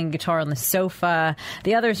 looks like playing guitar on the sofa.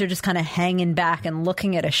 The others are just kind of hanging back and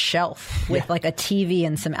looking at a shelf with like a TV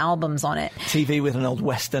and some albums on it. TV with an old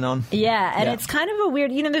Western on. Yeah, and it's kind of a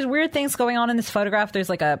weird, you know, there's weird things going on in this photograph. There's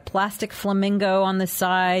like a plastic flamingo on the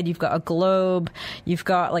side. You've got a globe. You've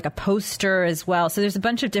got like a poster as well. So there's a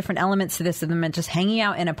bunch of different elements to this of them just hanging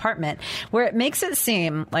out in an apartment where it makes it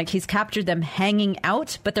seem like he's captured them hanging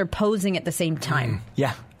out, but they're posing at the same time.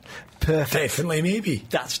 Yeah. Perfect. Definitely maybe.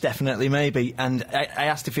 That's definitely maybe. And I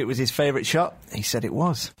asked if it was his favourite shot. He said it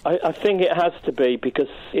was. I think it has to be, because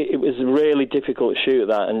it was really difficult to shoot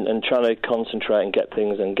that and trying to concentrate and get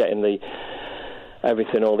things and getting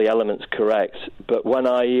all the elements correct. But when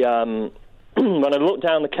I when I looked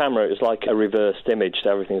down the camera, it was like a reversed image, so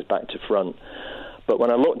everything's back to front. But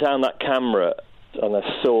when I looked down that camera and I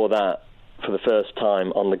saw that for the first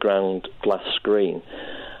time on the ground glass screen,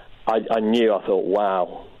 I knew, I thought,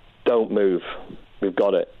 wow, don't move. We've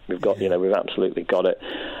got it. We've absolutely got it.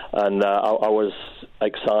 And I was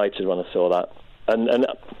excited when I saw that. And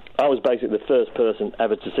I was basically the first person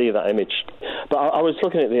ever to see that image. But I was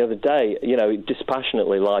looking at it the other day, you know,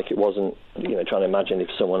 dispassionately, like it wasn't, you know, trying to imagine if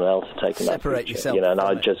someone else had taken that picture. Separate yourself, you know, and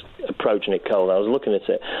I was just approaching it cold. I was looking at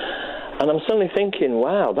it, and I'm suddenly thinking,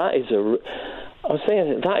 wow, that is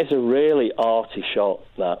a really arty shot.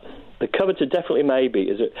 That the cover to Definitely Maybe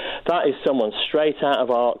that is someone straight out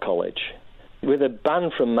of art college with a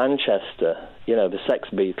band from Manchester, you know, the Sex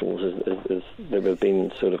Beatles, as they were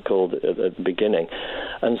being sort of called at the beginning.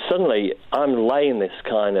 And suddenly I'm laying this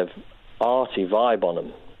kind of arty vibe on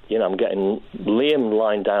them. You know, I'm getting Liam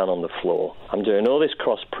lying down on the floor. I'm doing all this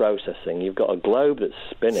cross-processing. You've got a globe that's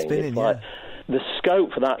spinning. It's like, the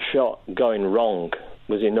scope for that shot going wrong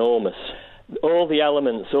was enormous. All the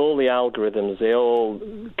elements, all the algorithms, they all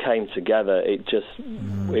came together.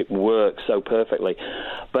 It worked so perfectly.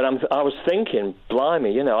 But I was thinking,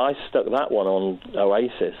 blimey, you know, I stuck that one on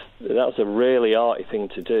Oasis. That was a really arty thing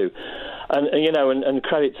to do. And you know, and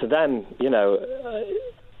credit to them, you know,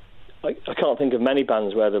 I can't think of many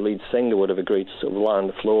bands where the lead singer would have agreed to sort of lie on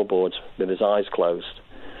the floorboards with his eyes closed.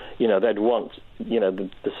 You know, they'd want, you know,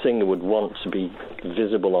 the singer would want to be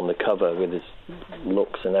visible on the cover with his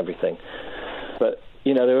looks and everything. But,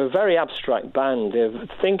 you know, they were a very abstract band. They were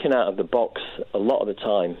thinking out of the box a lot of the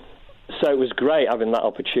time. So it was great having that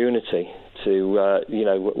opportunity to, you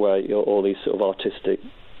know, where all these sort of artistic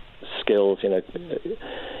skills, you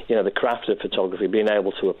know, the craft of photography, being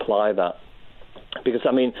able to apply that. Because,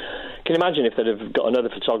 I mean, can you imagine if they'd have got another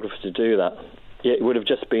photographer to do that? It would have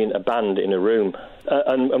just been a band in a room.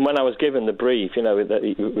 And when I was given the brief, you know, that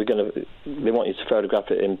they want you to photograph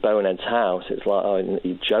it in Bonehead's house, it's like, oh,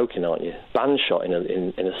 you're joking, aren't you? Band shot in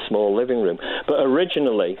a small living room. But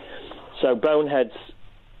originally, so Bonehead's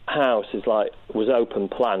house was open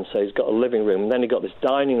plan, so he's got a living room, and then he got this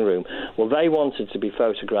dining room. Well, they wanted to be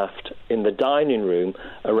photographed in the dining room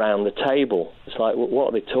around the table. It's like, what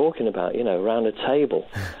are they talking about? You know, around a table.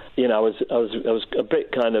 You know, I was a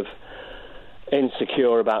bit kind of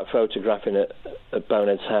insecure about photographing it at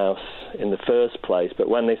Bonehead's house in the first place, but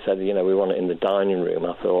when they said, you know, we want it in the dining room,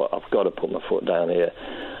 I thought, I've got to put my foot down here.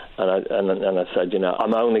 And I said, you know,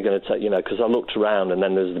 I'm only going to take, you know, because I looked around and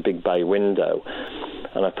then there's the big bay window,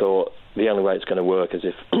 and I thought the only way it's going to work is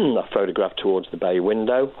if I photograph towards the bay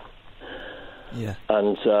window. Yeah.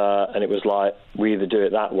 And it was like, we either do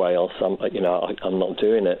it that way or I'm not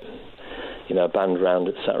doing it. a band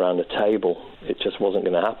sat around a table. It just wasn't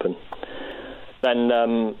going to happen. Then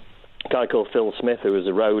a guy called Phil Smith, who was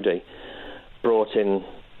a roadie, brought in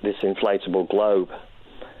this inflatable globe,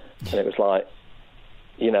 and it was like,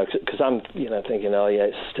 because I'm, thinking, oh yeah,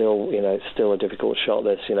 it's still a difficult shot,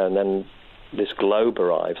 this, and then this globe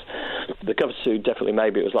arrives. The cover suit definitely,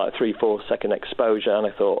 maybe it was like 3-4 second exposure, and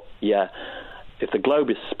I thought, yeah, if the globe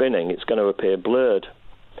is spinning, it's going to appear blurred.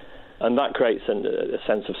 And that creates a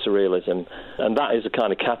sense of surrealism, and that is a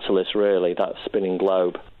kind of catalyst, really, that spinning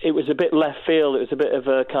globe. It was a bit left field, it was a bit of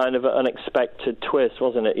a kind of unexpected twist,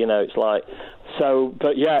 wasn't it? It's like, so,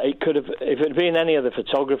 but yeah, it could have, if it had been any other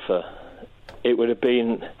photographer, it would have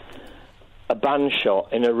been a band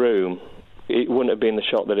shot in a room. It wouldn't have been the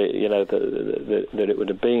shot that it, that it would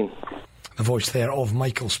have been. The voice there of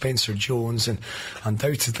Michael Spencer Jones, and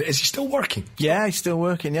undoubtedly, is he still working? Yeah, he's still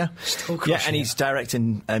working, yeah. Still crushing. Yeah, and he's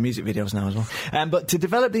directing music videos now as well. But to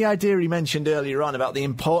develop the idea he mentioned earlier on about the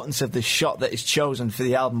importance of the shot that is chosen for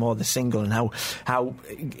the album or the single and how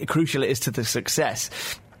crucial it is to the success,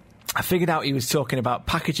 I figured out he was talking about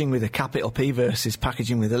packaging with a capital P versus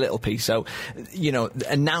packaging with a little p. So,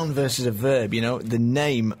 a noun versus a verb, the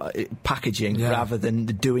name packaging rather than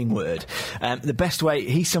the doing word. The best way,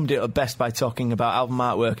 he summed it up best by talking about album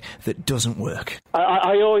artwork that doesn't work.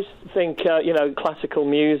 I always think, classical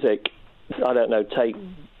music, I don't know, take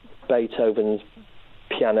Beethoven's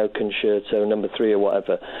Piano Concerto No. 3 or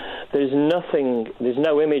whatever. There's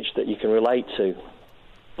no image that you can relate to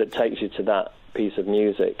that takes you to that piece of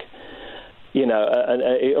music. And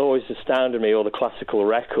it always astounded me, all the classical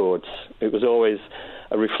records. It was always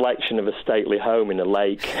a reflection of a stately home in a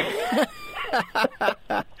lake.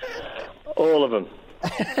 All of them.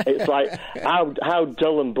 It's like, how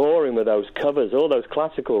dull and boring were those covers, all those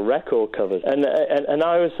classical record covers. And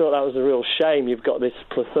I always thought that was a real shame. You've got this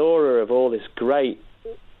plethora of all this great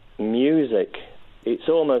music. It's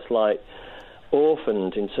almost like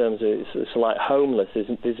orphaned in terms of it's like homeless.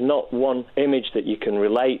 There's not one image that you can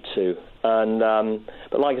relate to. And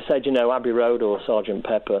but like I said, Abbey Road or Sgt.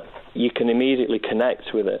 Pepper, you can immediately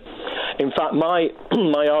connect with it. In fact, my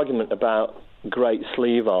argument about great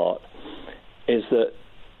sleeve art is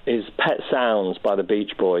Pet Sounds by the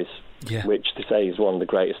Beach Boys, which they say is one of the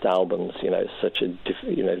greatest albums. It's such a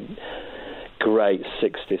great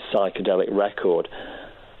 60s psychedelic record.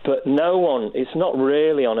 But it's not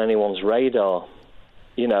really on anyone's radar,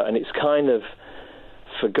 and it's kind of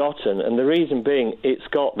forgotten. And the reason being, it's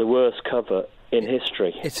got the worst cover in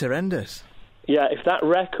history. It's horrendous. Yeah, if that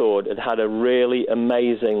record had a really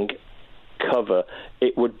amazing cover,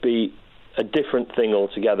 it would be a different thing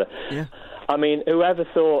altogether. Yeah. I mean, whoever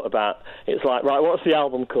thought about, it's like, right, what's the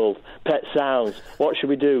album called? Pet Sounds. What should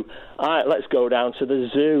we do? All right, let's go down to the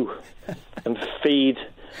zoo and feed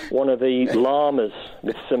one of the llamas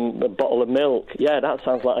with a bottle of milk. Yeah, that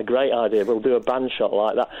sounds like a great idea. We'll do a band shot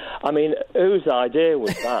like that. I mean, whose idea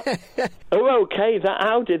was that?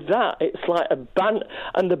 How did that? It's like a band,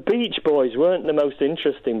 and the Beach Boys weren't the most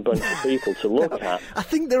interesting bunch of people to look at. I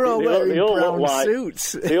think they're all wearing brown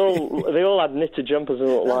suits. They all had knitted jumpers and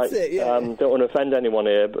looked like. It, yeah. Don't want to offend anyone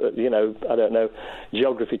here, but I don't know,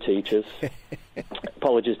 geography teachers.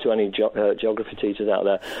 Apologies to any geography teachers out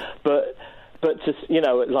there, but to,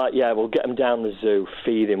 we'll get them down the zoo,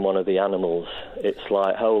 feeding one of the animals. It's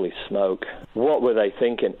like, holy smoke. What were they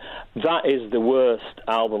thinking? That is the worst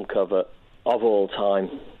album cover of all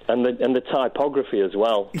time. And the typography as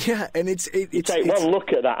well. Yeah, and it's take one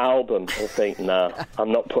look at that album and think, nah,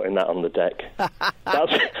 I'm not putting that on the deck.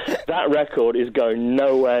 That record is going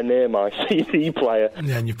nowhere near my CD player.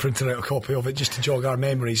 Yeah, and you printed out a copy of it just to jog our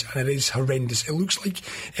memories, and it is horrendous. It looks like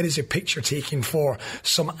it is a picture taken for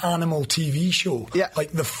some animal TV show,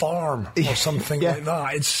 like The Farm or something like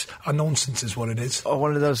that. It's a nonsense is what it is. Or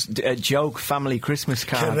one of those joke family Christmas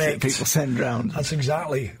cards that people send round. That's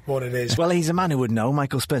exactly what it is. Well, he's a man who would know.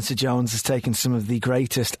 Michael Spencer Jones has taken some of the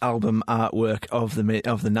greatest album artwork of the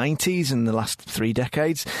 90s and the last 3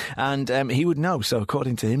 decades, and he would know. So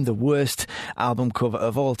according to him, the worst album cover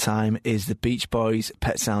of all time is the Beach Boys'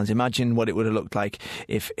 Pet Sounds. Imagine what it would have looked like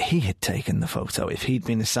if he had taken the photo, if he'd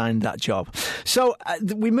been assigned that job. So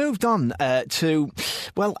we moved on to,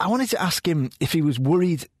 well, I wanted to ask him if he was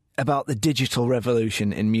worried about the digital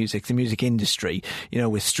revolution in music, the music industry,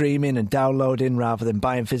 with streaming and downloading rather than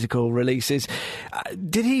buying physical releases.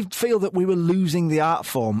 Did he feel that we were losing the art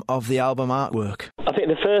form of the album artwork? I think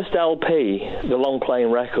the first LP, the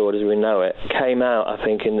long-playing record as we know it, came out, I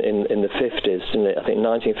think, in the 50s, didn't it? I think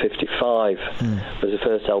 1955 was the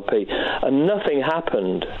first LP. And nothing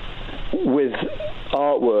happened with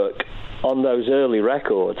artwork on those early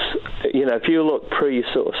records, you know, if you look pre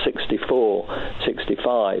sort of 64,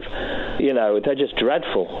 65, you know, they're just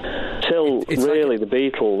dreadful. Till really the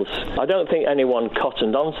Beatles, I don't think anyone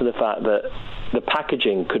cottoned on to the fact that the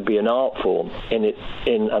packaging could be an art form in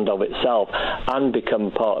and of itself and become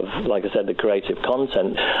part of, like I said, the creative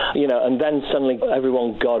content, you know, and then suddenly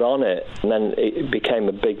everyone got on it and then it became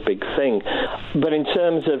a big thing. But in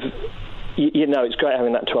terms of, you know, it's great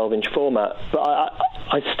having that 12-inch format, but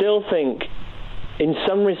I still think in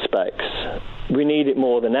some respects we need it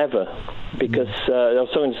more than ever, because I was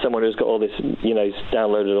talking to someone who's got all this, you know, he's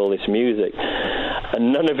downloaded all this music,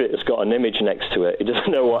 and none of it has got an image next to it. He doesn't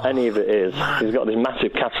know what any of it is. He's got this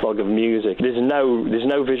massive catalogue of music. There's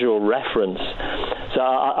no visual reference. So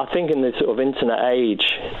I think in this sort of internet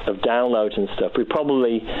age of downloads and stuff, we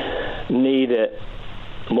probably need it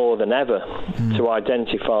more than ever to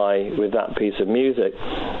identify with that piece of music.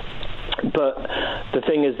 But the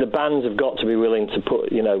thing is, the bands have got to be willing to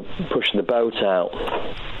push the boat out,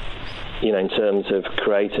 you know, in terms of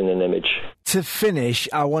creating an image. To finish,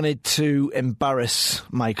 I wanted to embarrass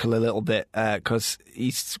Michael a little bit because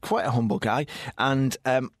he's quite a humble guy, and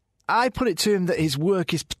I put it to him that his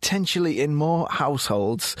work is potentially in more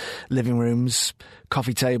households, living rooms,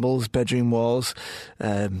 coffee tables, bedroom walls,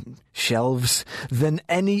 shelves, than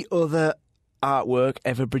any other artwork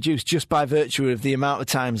ever produced, just by virtue of the amount of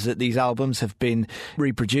times that these albums have been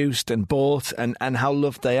reproduced and bought and how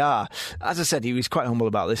loved they are. As I said, he was quite humble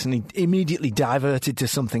about this, and he immediately diverted to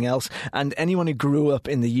something else. And anyone who grew up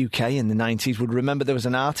in the UK in the 90s would remember there was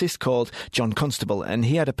an artist called John Constable, and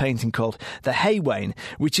he had a painting called The Haywain,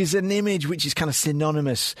 which is an image which is kind of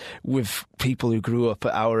synonymous with people who grew up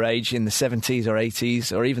at our age in the 70s or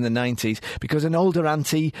 80s or even the 90s, because an older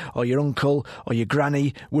auntie or your uncle or your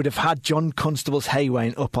granny would have had John Constable's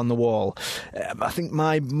Haywain up on the wall. I think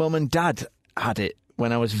my mum and dad had it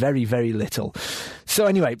when I was very, very little. So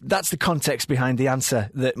anyway, that's the context behind the answer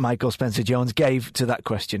that Michael Spencer-Jones gave to that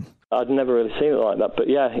question. I'd never really seen it like that, but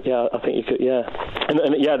yeah, I think you could, yeah.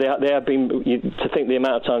 And yeah, they have been, to think the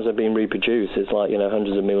amount of times they've been reproduced is like, you know,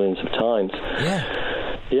 hundreds of millions of times.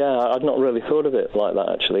 Yeah, I'd not really thought of it like that,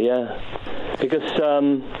 actually, yeah. Because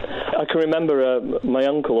I can remember my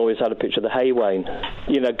uncle always had a picture of the Haywain,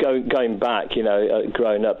 you know, going back, you know,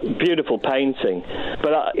 growing up. Beautiful painting.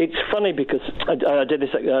 But it's funny because I did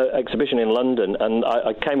this exhibition in London, and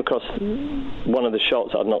I came across one of the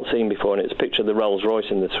shots I'd not seen before, and it's a picture of the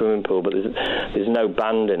Rolls-Royce in the swimming pool, but there's no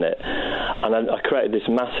band in it. And I created this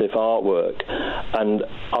massive artwork, and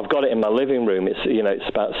I've got it in my living room. It's, you know, it's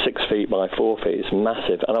about 6 feet by 4 feet. It's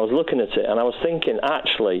massive. And I was looking at it, and I was thinking,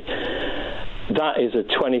 actually, that is a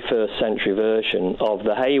 21st century version of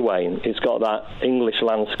the Haywain. It's got that English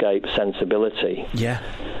landscape sensibility. Yeah.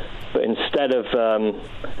 But instead of a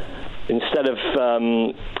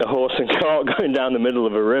horse and cart going down the middle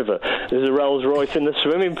of a river, there's a Rolls Royce in the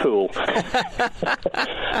swimming pool.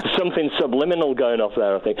 Something subliminal going off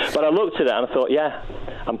there, I think. But I looked at it and I thought, yeah,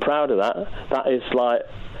 I'm proud of that. That is like,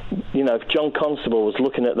 you know, if John Constable was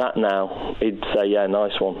looking at that now, he'd say, yeah,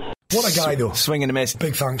 nice one. What a guy, though. Swing and a miss.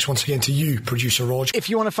 Big thanks once again to you, producer Rog. If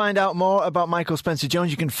you want to find out more about Michael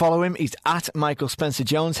Spencer-Jones, you can follow him. He's at Michael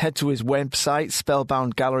Spencer-Jones. Head to his website,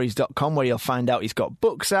 spellboundgalleries.com, where you'll find out he's got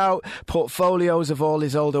books out, portfolios of all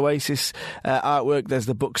his old Oasis artwork. There's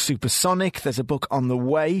the book Supersonic. There's a book on the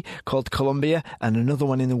way called Columbia, and another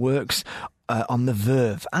one in the works on the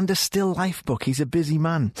Verve, and a still life book. He's a busy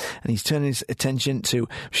man, and he's turning his attention to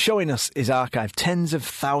showing us his archive, tens of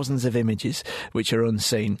thousands of images which are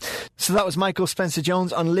unseen. So that was Michael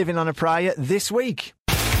Spencer-Jones on Living on a Prayer this week.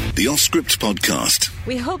 The Off-Script Podcast.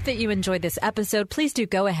 We hope that you enjoyed this episode. Please do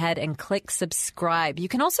go ahead and click subscribe. You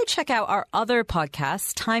can also check out our other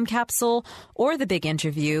podcasts, Time Capsule or The Big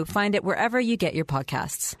Interview. Find it wherever you get your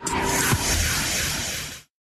podcasts.